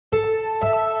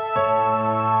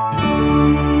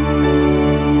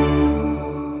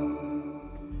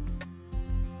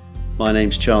My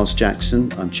name's Charles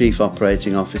Jackson. I'm Chief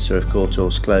Operating Officer of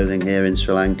Courtaulds Clothing here in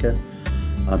Sri Lanka.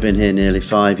 I've been here nearly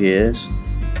 5 years.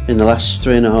 In the last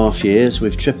 3.5 years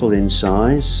we've tripled in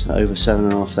size, over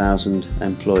 7,500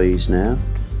 employees now.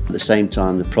 At the same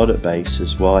time the product base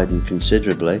has widened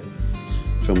considerably.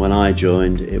 From when I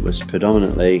joined it was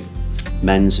predominantly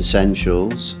men's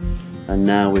essentials, and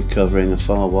now we're covering a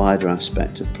far wider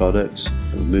aspect of products.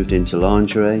 We've moved into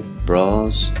lingerie,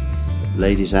 bras,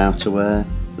 ladies outerwear,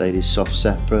 ladies soft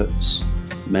separates,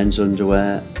 men's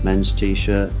underwear, men's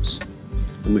t-shirts,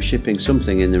 and we're shipping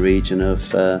something in the region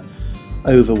of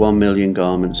over 1 million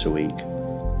garments a week.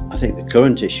 I think the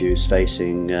current issues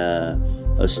facing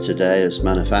us today as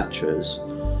manufacturers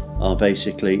are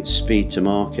basically speed to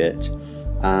market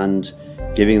and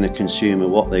giving the consumer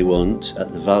what they want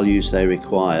at the values they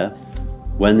require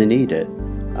when they need it.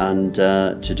 And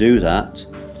to do that,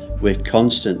 we're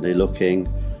constantly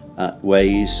looking at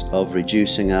ways of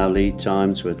reducing our lead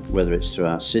times, whether it's through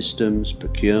our systems,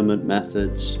 procurement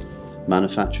methods,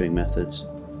 manufacturing methods.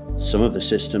 Some of the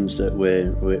systems that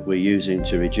we're using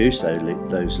to reduce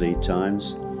those lead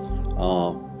times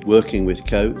are working with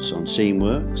Coates on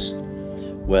Seamworks,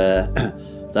 where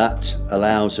that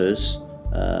allows us,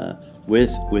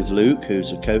 with Luke,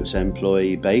 who's a Coates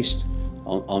employee based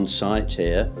on site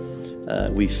here,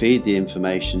 we feed the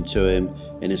information to him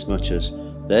in as much as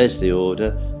there's the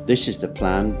order, this is the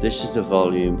plan, this is the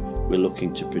volume we're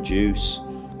looking to produce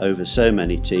over so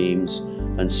many teams,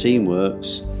 and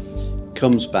Seamworks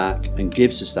comes back and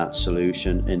gives us that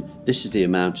solution in this is the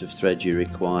amount of thread you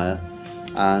require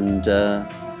and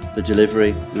the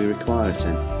delivery we require it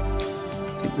in.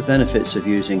 I think the benefits of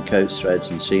using Coates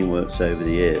threads and Seamworks over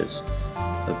the years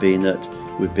have been that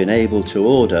we've been able to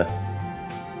order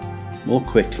more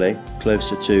quickly,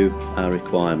 closer to our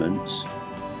requirements,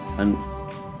 and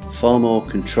far more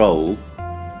control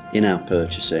in our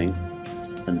purchasing,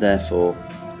 and therefore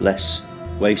less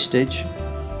wastage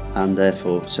and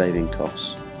therefore saving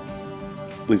costs.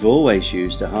 We've always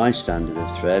used a high standard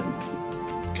of thread,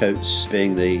 Coates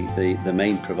being the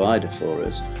main provider for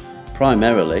us,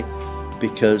 primarily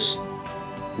because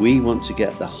we want to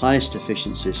get the highest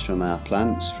efficiencies from our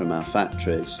plants, from our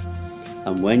factories,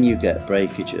 and when you get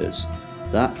breakages,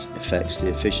 that affects the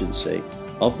efficiency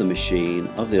of the machine,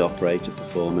 of the operator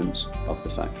performance of the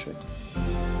factory.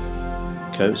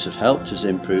 Coates have helped us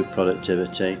improve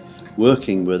productivity,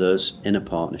 working with us in a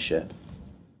partnership.